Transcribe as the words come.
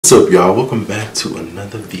What's up, y'all? Welcome back to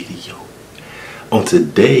another video. On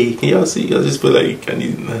today, can y'all see? I just feel like I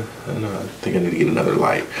think I need to get another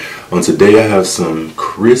light. On today, I have some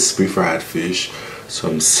crispy fried fish,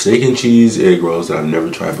 some steak and cheese egg rolls that I've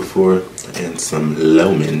never tried before, and some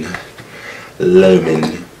lomen,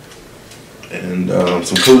 and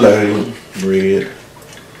some Kool-Aid bread.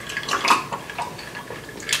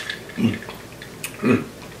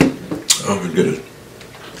 Oh my goodness!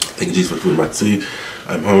 Thank you, Jesus, for food. About to see.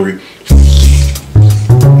 I'm hungry.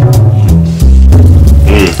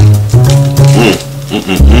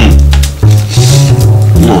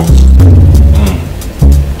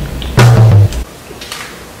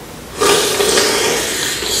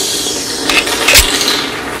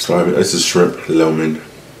 Sorry, this is shrimp lomen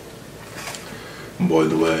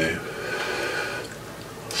boiled away.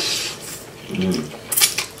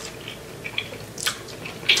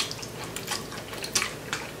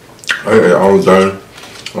 I ate all day.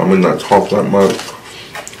 I may not talk that much.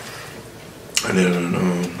 And then,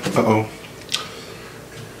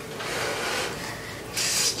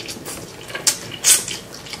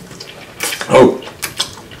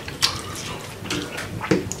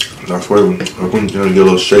 that's why I'm going to get a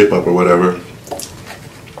little shape up or whatever.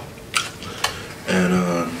 And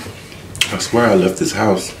I swear I left this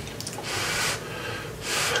house.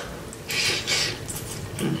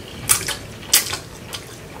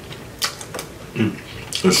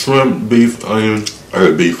 The shrimp, beef, onion,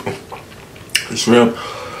 beef, shrimp,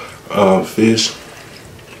 fish,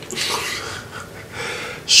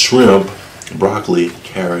 shrimp, broccoli,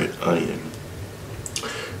 carrot, onion.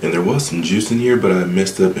 And there was some juice in here, but I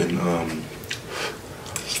messed up and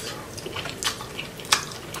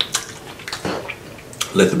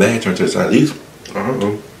let the bag turn to the side. These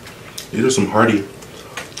are some hearty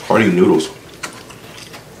noodles.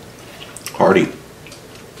 Hearty.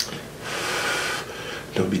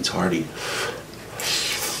 Don't be tardy.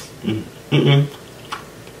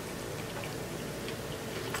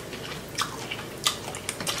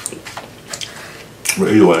 But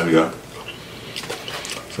anyway, yeah.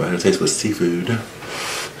 So I had a taste with seafood.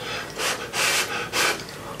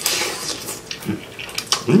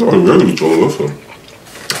 Really delicious.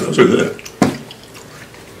 Those are good.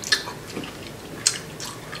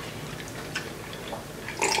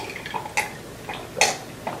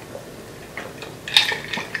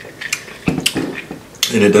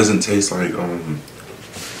 And it doesn't taste like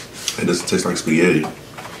spaghetti.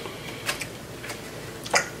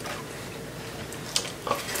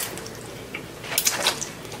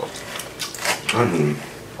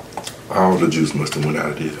 All the juice must have went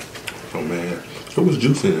out of there. Oh man, there was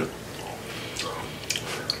juice in it.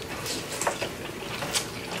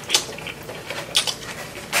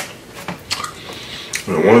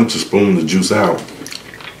 And I wanted to spoon the juice out,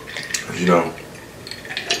 you know.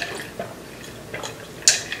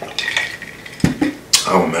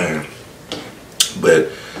 Oh man,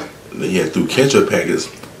 but yeah, through ketchup packets,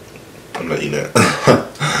 I'm not eating that.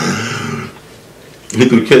 He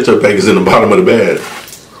threw ketchup packets in the bottom of the bag.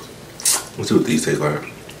 Let's see what these taste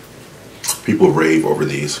like. People rave over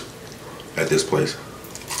these at this place.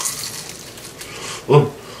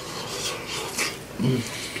 Oh.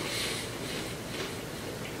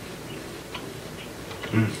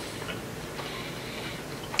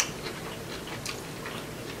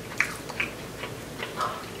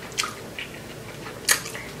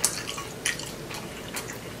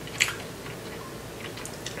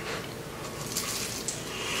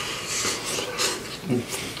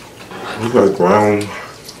 Looks like ground.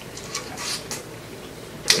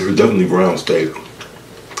 It's definitely ground steak.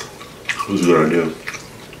 What's a good idea?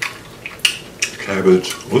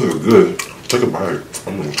 Cabbage. Those are good. Take a bite.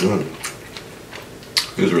 Oh my god.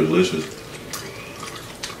 These are delicious.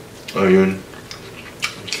 Onion,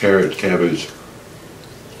 carrot, cabbage.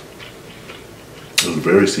 It was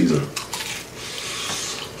very seasoned.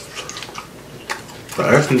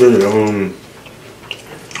 I asked him did it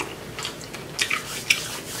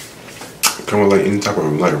come with like any type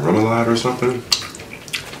of like remoulade or something.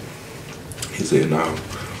 He said no.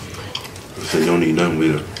 He said you don't need nothing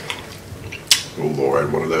with it. Oh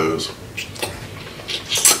Lord, one of those.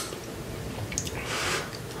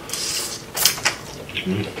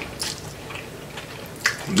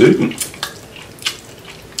 Dude.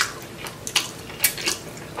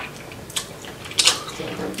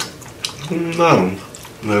 No.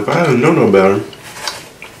 Now if I didn't know no better,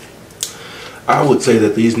 I would say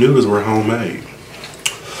that these noodles were homemade.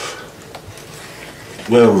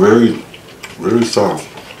 Well, very soft.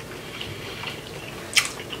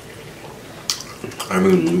 I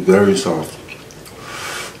mean, very soft.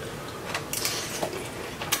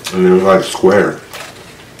 And they're like square.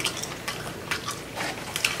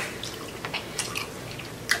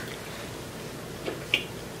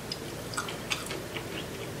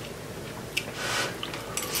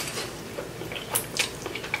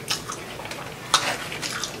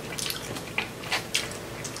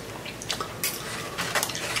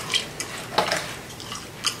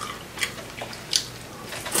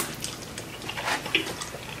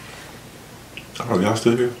 Y'all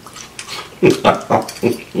still here?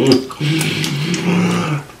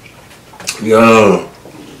 Yeah.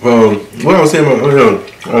 What I was saying about,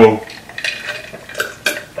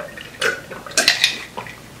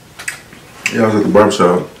 yeah, I was at the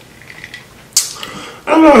barbershop.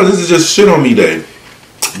 I don't know, this is just shit on me day.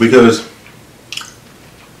 Because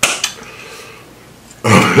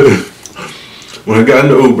when I got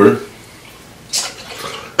in the Uber,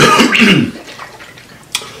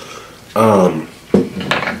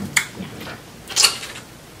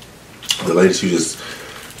 the lady, she was just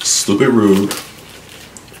stupid rude.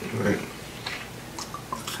 Right.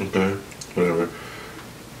 Okay, whatever.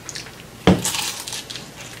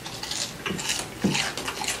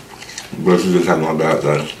 But she didn't have my bad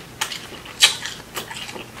day.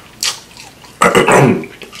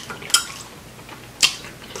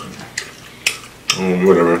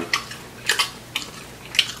 Whatever.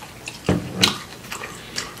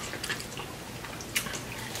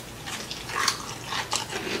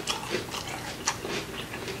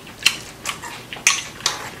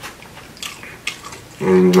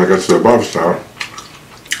 Like I said, barbershop.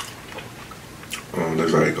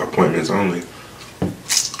 There's like appointments only.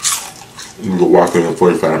 You can walk in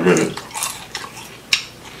 45 minutes.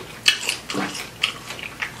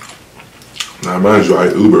 Now, mind you, I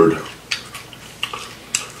Ubered.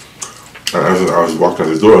 I was walking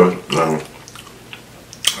out the door.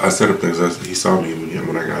 I set up things. He saw me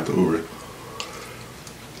when I got out the Uber.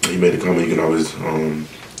 He made a comment. You can always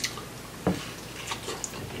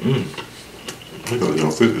I think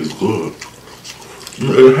your fish is good.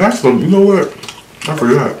 It has some. You know what? I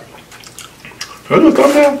forgot. Can I do a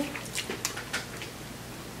thumbnail?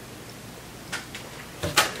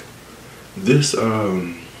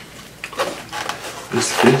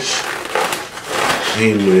 This fish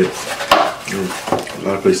came with a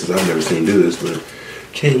lot of places I've never seen do this, but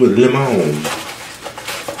came with lemon.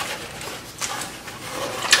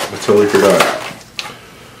 I totally forgot.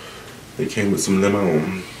 It came with some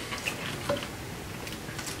lemon.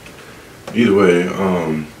 Either way,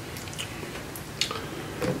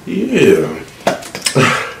 yeah.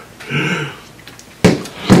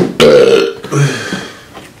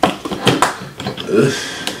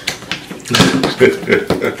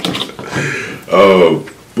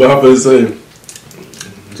 What I was saying.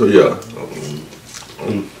 So yeah,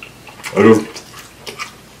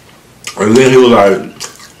 and then he was like,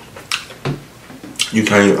 "You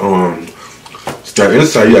can't stand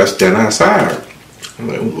inside. You gotta stand outside." I'm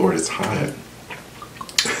like, "Oh Lord, it's hot."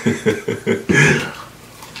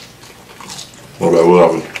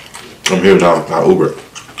 Well, I'm here now. I Uber.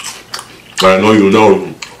 I know you know.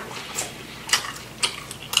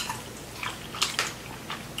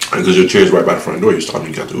 Because your chair's right by the front door, you stop and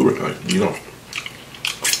you got the Uber, like, you know.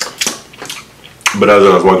 But as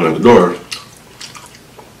I was walking out the door,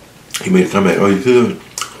 he made a comment, "Oh, you could.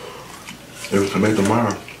 They will come back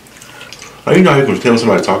tomorrow." Oh, you know how you can tell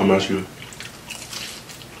somebody talking about you?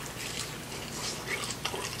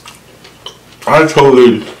 I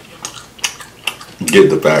totally get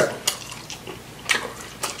the fact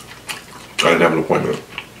I didn't have an appointment.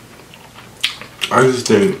 I just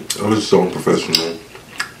think I was so unprofessional.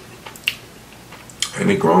 And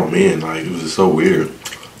they grown men, like, it was just so weird.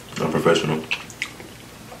 Unprofessional.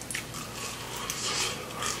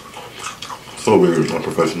 So weird,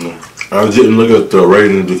 unprofessional. I didn't look at the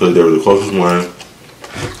ratings because they were the closest one.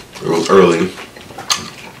 It was early.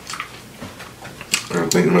 I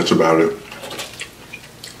didn't think much about it.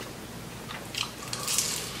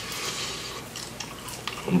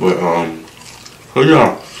 But, so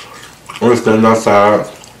yeah. I'm standing outside.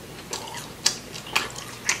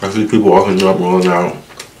 I see people walking up, rolling out.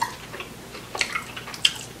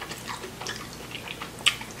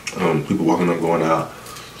 People walking up, going out.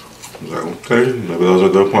 I was like, okay, maybe those are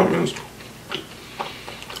the appointments.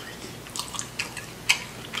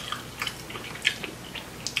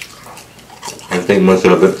 I didn't think much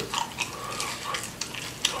of it.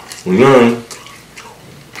 And then,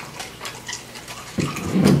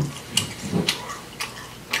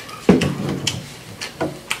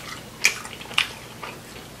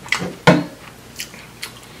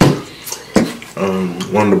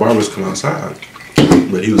 one of the barbers come outside,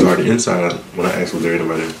 but he was already inside when I asked was there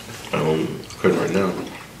anybody cutting right now.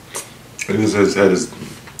 And he just had his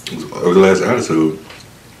last attitude.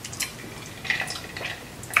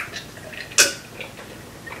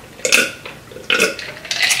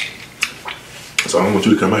 So I don't want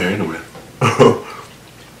you to come out here anyway.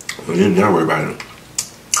 You don't worry about it.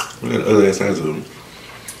 Look at the other ass attitude.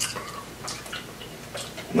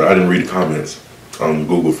 But I didn't read the comments on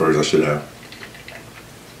Google first. I should have.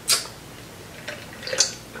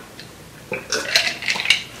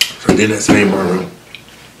 then that same barber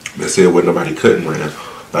that said what nobody cutting ran.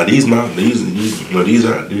 Now these are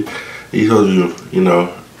you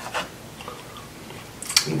know,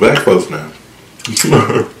 black folks now.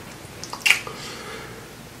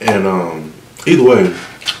 And either way,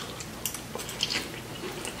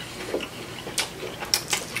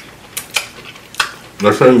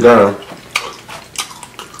 that same guy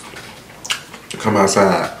come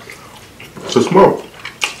outside to smoke,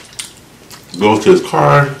 goes to his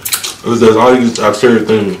car, does all these absurd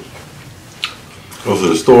things, goes to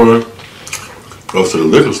the store, goes to the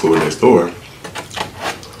liquor store next door,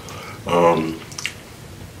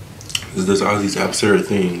 does all these absurd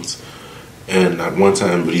things, and not one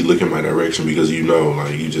time would he look in my direction because, you know,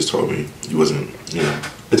 like, you just told me you wasn't, you know.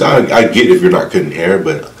 It's, I get if you're not cutting hair,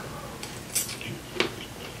 but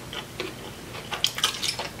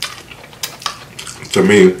to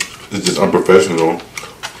me, it's just unprofessional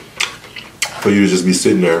for you to just be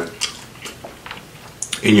sitting there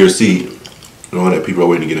in your seat knowing that people are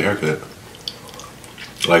waiting to get a haircut.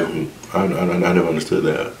 Like, I never understood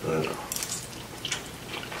that.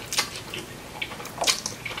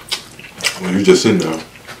 When you're just sitting there,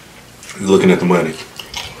 you're looking at the money.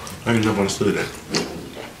 I ain't never understood that.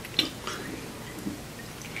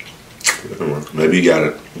 Maybe you got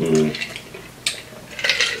it.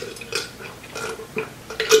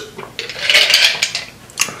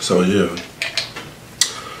 So yeah.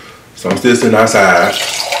 So I'm still sitting outside.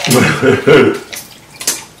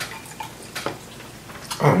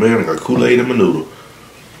 Oh man, I got Kool-Aid in my noodle.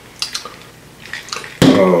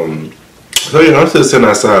 So yeah, I'm still sitting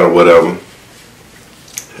outside or whatever.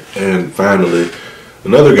 And finally,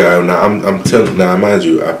 another guy. Now I'm telling. Now mind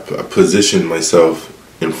you, I positioned myself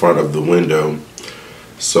in front of the window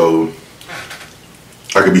so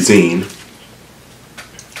I could be seen.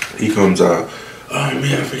 He comes out. Oh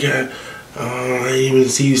man, I forgot. I didn't even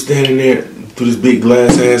see you standing there through this big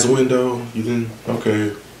glass ass window. You didn't?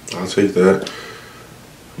 Okay, I'll take that.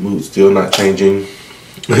 Mood still not changing.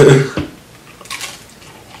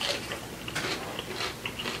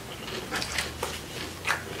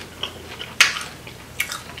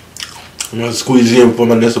 I'm gonna squeeze in for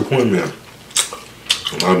my next appointment.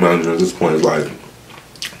 My manager at this point is like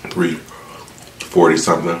 3:40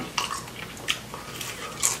 something.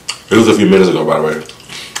 It was a few minutes ago, by the way.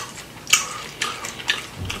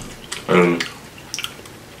 And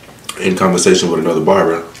in conversation with another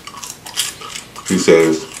barber, he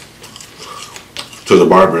says to the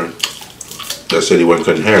barber that said he wasn't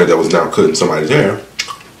cutting hair, that was now cutting somebody's hair,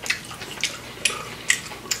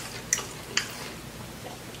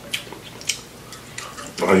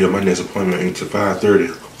 oh yeah, my next appointment ain't till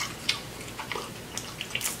 5:30.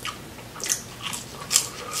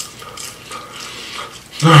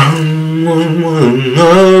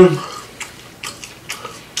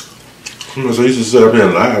 So you just sit up here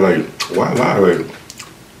and lie, like, why lie? Like,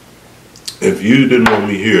 if you didn't want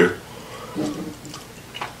me here,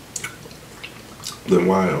 then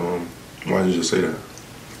why did you just say that?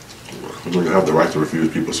 You have the right to refuse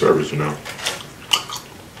people service, you know.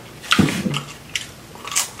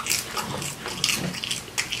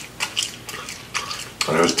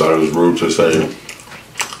 I just thought it was rude to say.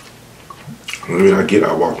 I mean,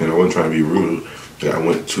 I walked in, I wasn't trying to be rude. I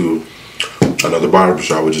went to another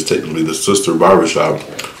barbershop, which is technically the sister barbershop,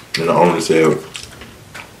 and the owner said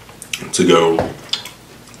to go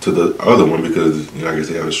to the other one because, you know, I guess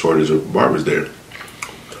they have a shortage of barbers there.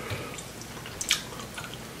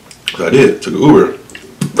 So I did, took an Uber.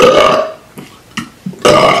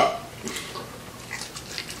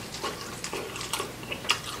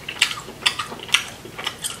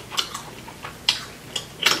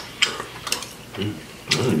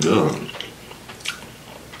 Really good.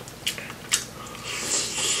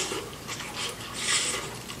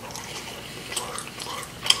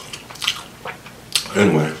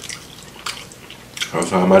 Anyway, that's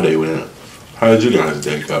how my day went. How did you guys'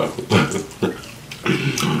 day go?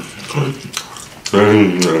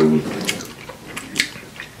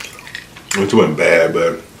 It wasn't bad,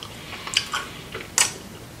 but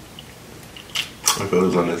I felt it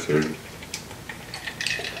was unnecessary.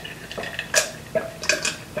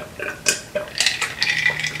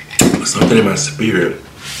 Something in my spirit.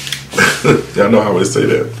 Y'all know how I always say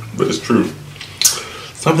that, but it's true.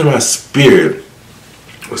 Something in my spirit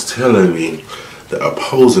was telling me the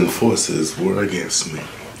opposing forces were against me.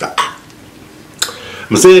 I'm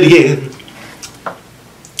gonna say it again.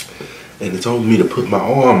 And it told me to put my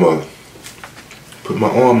arm up. Put my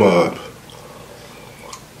arm up.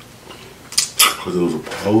 Because those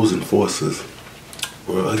opposing forces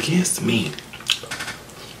were against me.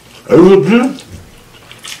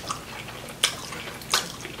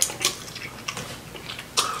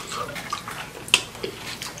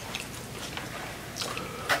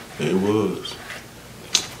 It was.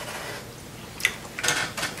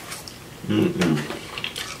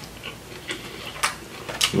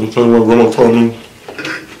 You tell me what Grandma told me?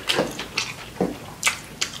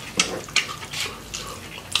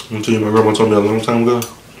 You tell you my grandma told me a long time ago?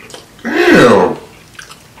 Damn!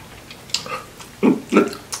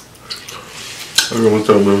 My grandma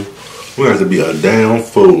told me we have to be a damn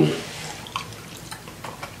fool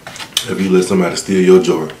if you let somebody steal your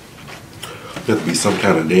joy. You have to be some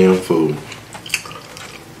kind of damn fool.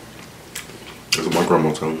 That's what my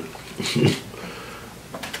grandma told me.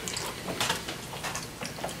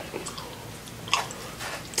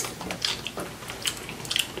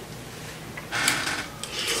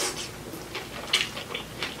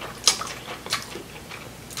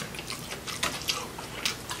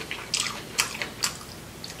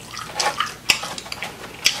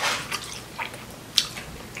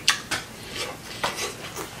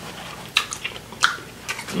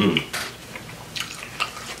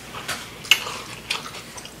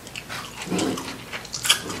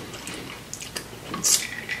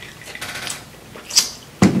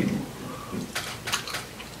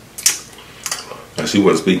 She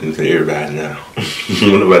wasn't speaking to everybody now.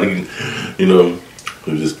 Nobody, you know,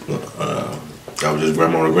 it was just, that was just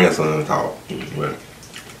grandma and grandson talk. But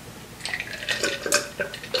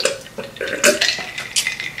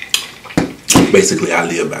basically, I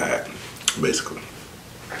live by it. Basically,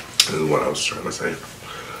 this is what I was trying to say.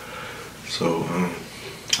 So,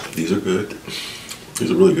 these are good.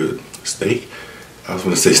 These are really good. Steak. I was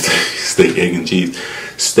going to say steak, egg, and cheese.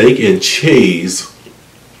 Steak and cheese.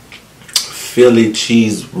 Philly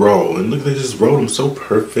cheese roll, and look, they just rolled them so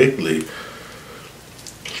perfectly.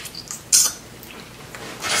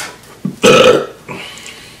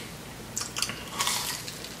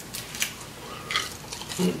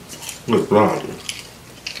 Look, blind.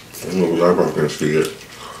 I don't know if I can see it.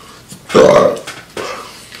 God.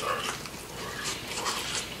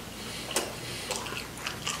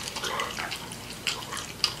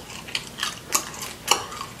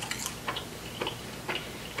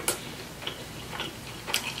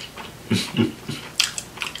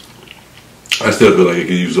 I still feel like I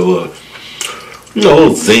could use a little, you know, a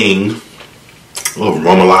little zing, a little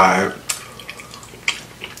Romalive.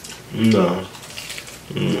 No.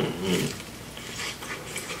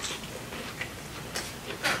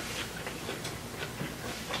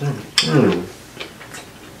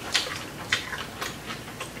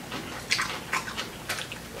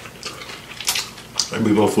 There'd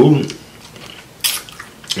be more food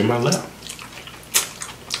in my lap.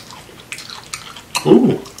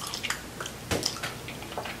 Ooh.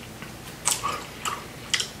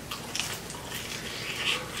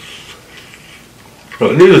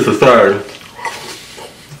 But needless to say,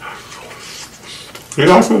 you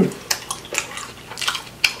know what I'm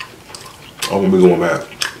gonna be going back.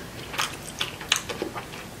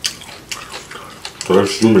 So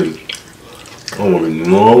that's me. I don't want to be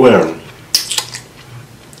nowhere.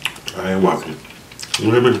 I ain't walking.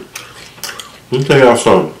 You hear me? Let me tell y'all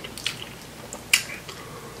something.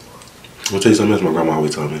 I'm gonna tell you something else my grandma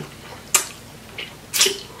always told me.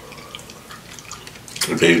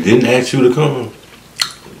 If they didn't ask you to come,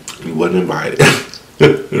 you wasn't invited.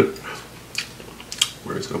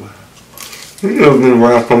 Where's somebody? You know, been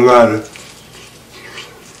around somebody.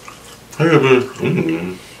 Hey, man.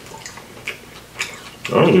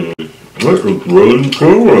 This is really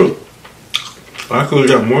cool. I could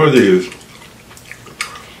have got more of these.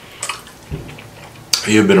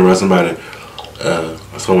 You ever been around somebody,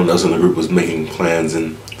 someone else in the group was making plans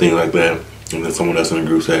and things like that, and then someone else in the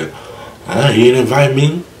group said, "He didn't invite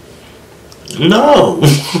me." No,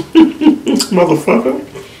 motherfucker.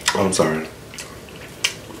 Oh, I'm sorry.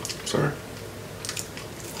 Sorry.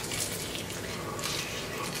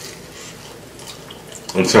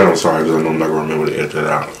 I'm saying I'm sorry because I know I'm not gonna remember to edit that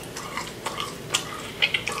out.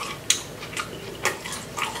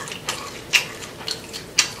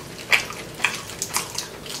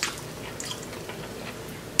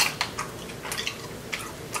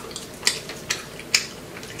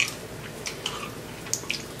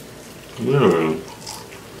 Yeah,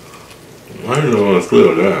 I didn't know I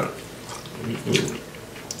feel that.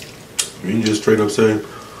 You can just straight up say,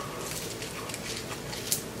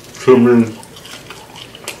 to me,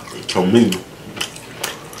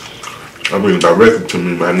 I mean directly to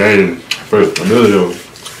me, my name, first Emilio,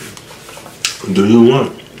 do you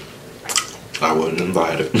want? I wasn't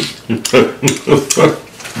invited.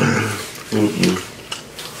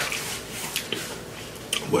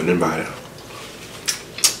 Wasn't invited.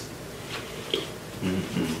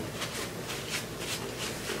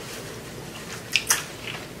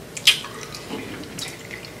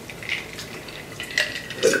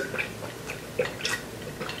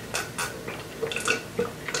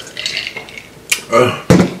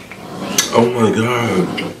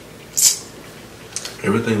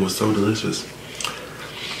 so delicious.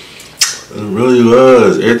 It really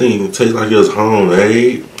was. Everything tastes like it was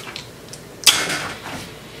homemade.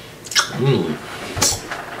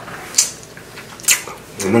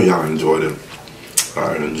 I know y'all enjoyed it.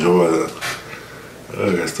 I enjoyed it.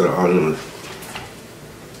 I got started all in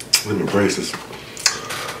the braces.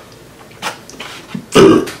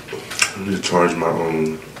 I need to charge my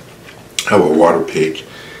own. Have a water pick.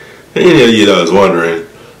 Any of you that was wondering,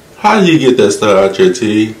 how do you get that stuff out your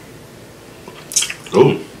teeth?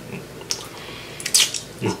 Oh.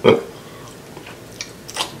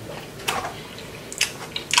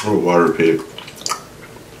 A water pick.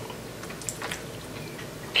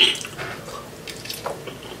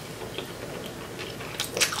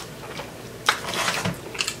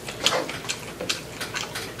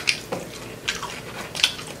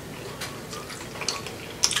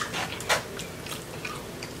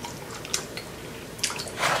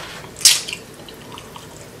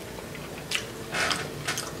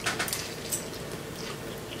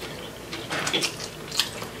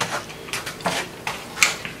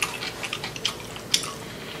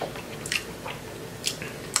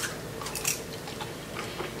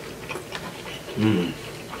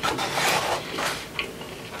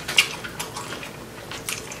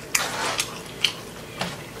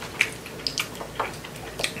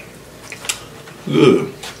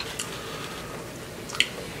 Good.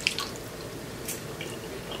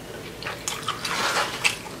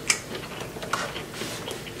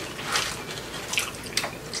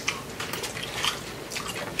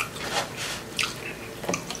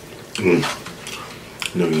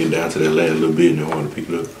 Then we get down to that last little bit and I want to pick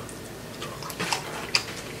it up.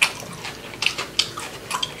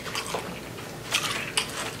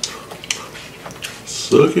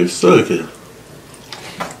 Suck it, suck it.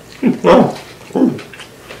 Oh.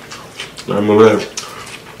 I remember that.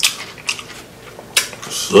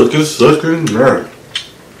 Suck it, suck it, now.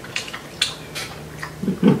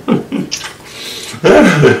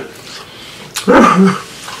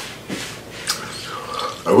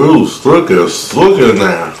 Oh, suck it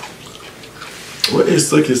now. What is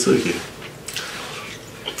suck it, suck it?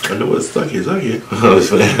 I know what suck it, suck it.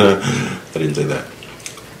 I didn't say that.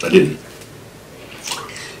 I didn't.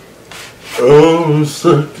 Oh,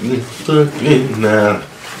 suck it now.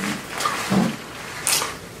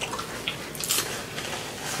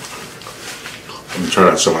 I'm trying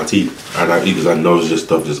not to show my teeth. I not eat because I know it's just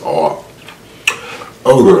stuff just all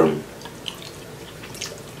over them.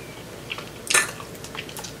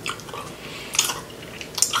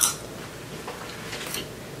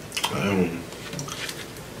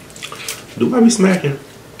 Do I be smacking?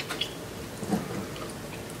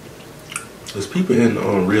 There's people in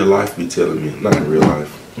real life be telling me, not in real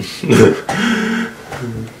life.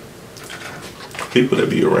 People that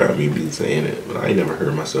be around me be saying it, but I ain't never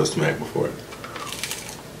heard myself smack before.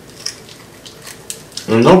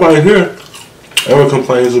 And nobody here ever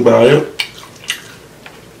complains about it.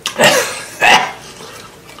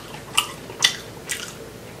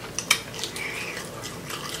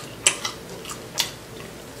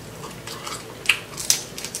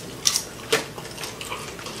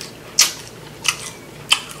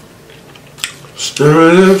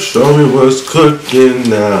 Stir it up, show me what's cooking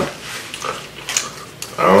now.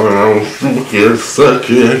 Oh, suck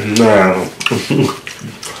it now.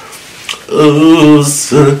 Oh,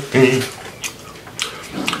 suck it.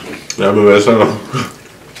 Y'all remember that song?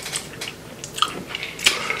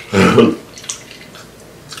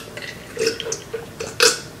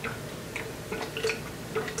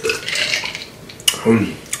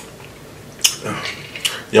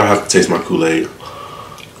 Y'all have to taste my Kool-Aid.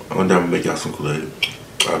 I'm gonna make y'all some Kool-Aid.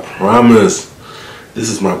 I promise. This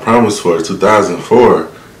is my promise for 2004,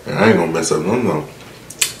 and I ain't gonna mess up no.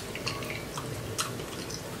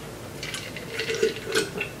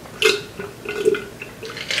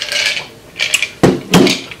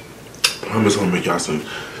 I'm just gonna make y'all some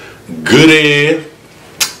good air,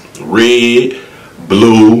 red,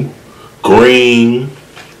 blue, green.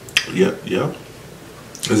 Yep.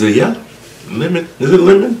 Is it yellow? Lemon? Is it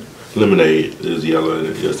lemon? Lemonade is yellow in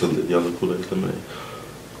it. Yes, yellow Kool-Aid lemonade.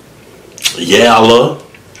 Yellow.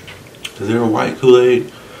 Is there a white Kool-Aid?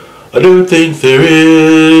 I don't think there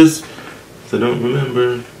is. I don't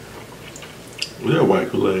remember. Was there a white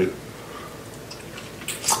Kool-Aid?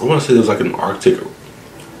 I want to say there's like an Arctic or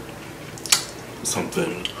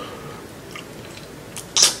something.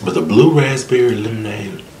 But the blue raspberry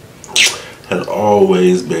lemonade has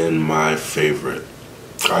always been my favorite,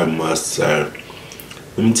 I must say.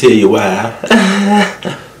 Let me tell you why.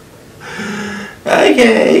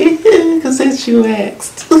 Okay, because since you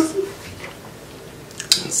asked.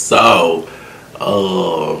 So,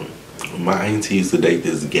 my auntie used to date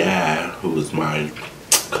this guy who was my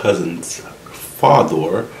cousin's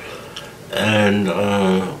father, and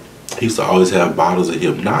he used to always have bottles of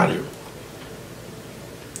Hypnotic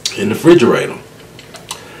in the refrigerator.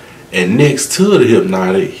 And next to the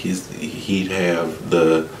Hypnotic, he'd have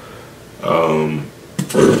the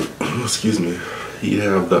excuse me, he'd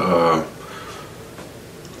have the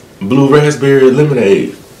blue raspberry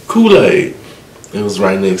lemonade Kool-Aid. It was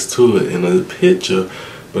right next to it in a picture.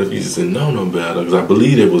 But if you just didn't know no better, because I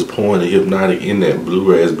believe it was pouring the Hypnotic in that blue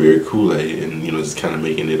raspberry Kool-Aid, and just kind of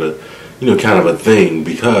making it a kind of a thing,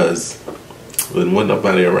 because there wasn't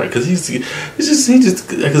nobody around. Because he used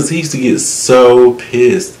to get so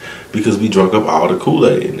pissed because we drunk up all the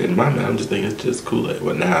Kool-Aid. And in my mind, I'm just thinking it's just Kool-Aid.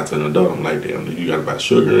 But now as an adult, I'm like, damn, you gotta buy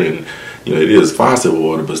sugar, and it is faucet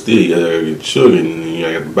water, but still you gotta get sugar, and you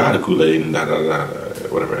gotta buy the Kool-Aid and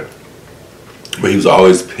whatever. But he was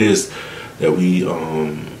always pissed that we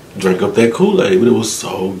drank up that Kool-Aid, but it was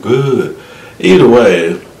so good. Either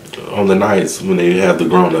way, on the nights when they have the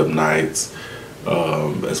grown-up nights,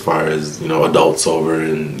 as far as adults over,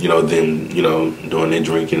 and them doing their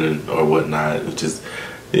drinking or whatnot, which is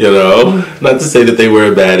not to say that they were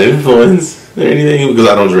a bad influence or anything, because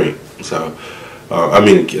I don't drink. So I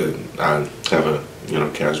mean, I have a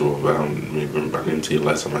casual, but I didn't see the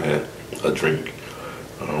last time I had a drink.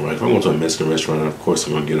 Right, if I'm going to a Mexican restaurant, of course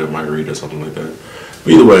I'm going to get a margarita or something like that.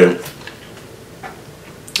 But either way,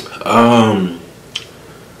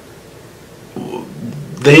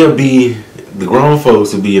 the grown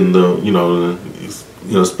folks will be in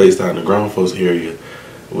the spaced out in the grown folks area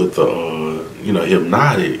with the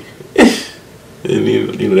Hypnotic, and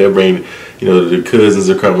they'll bring the cousins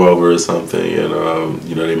will come over or something, and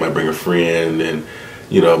they might bring a friend, and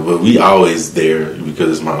but we always there because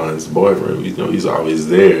it's my aunt's boyfriend. He's always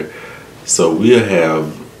there, so we'll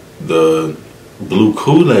have the blue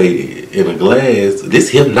Kool-Aid in a glass. This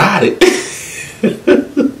Hypnotic.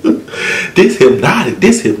 This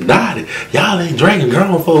Hypnotic. Y'all ain't drinking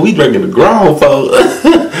grown folk. We drinking the grown folk.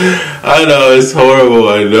 I know it's horrible.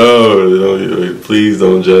 I know. Please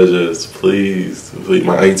don't judge us. Please.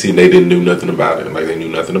 My auntie, they didn't do nothing about it. Like, they knew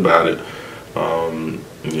nothing about it.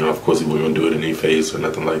 Of course, we weren't gonna do it in their face or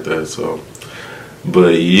nothing like that. So,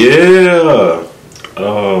 but yeah,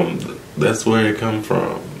 that's where it come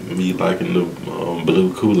from. Me liking the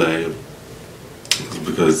blue Kool-Aid,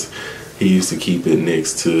 because he used to keep it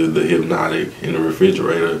next to the Hypnotic in the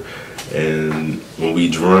refrigerator, and when we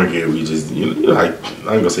drunk it, we just, I'm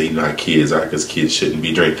gonna say not kids, because kids shouldn't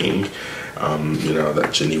be drinking.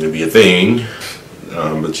 That shouldn't even be a thing.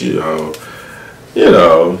 But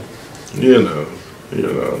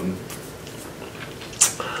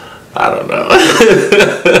I don't know.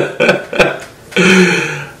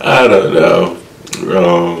 I don't know.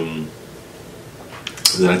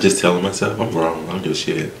 Did I just tell myself I'm wrong? I don't give a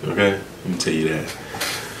shit. Okay, let me tell you that.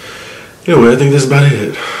 Anyway, I think that's about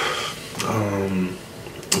it.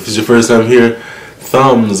 If it's your first time here,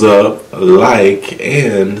 thumbs up, like,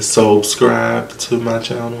 and subscribe to my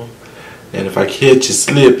channel. And if I catch you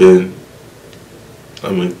slipping,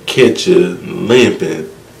 I'm gonna catch you limping.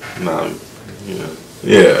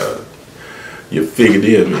 Yeah, you figured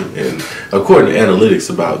in me. And according to analytics,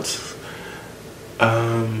 about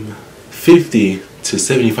 50 to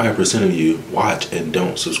 75% of you watch and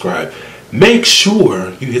don't subscribe. Make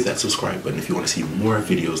sure you hit that subscribe button if you want to see more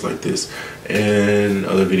videos like this and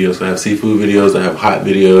other videos. I have seafood videos, I have hot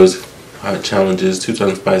videos, hot challenges, 2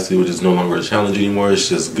 times spicy, which is no longer a challenge anymore, it's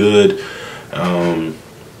just good.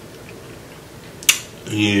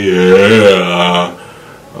 Yeah,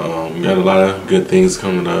 we got a lot of good things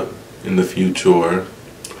coming up in the future.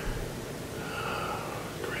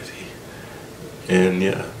 Crazy. And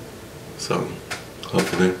yeah, so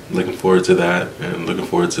hopefully looking forward to that, and looking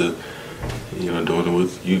forward to doing it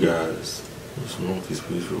with you guys. What's wrong with these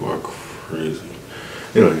people? Are crazy.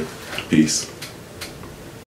 Anyway, peace.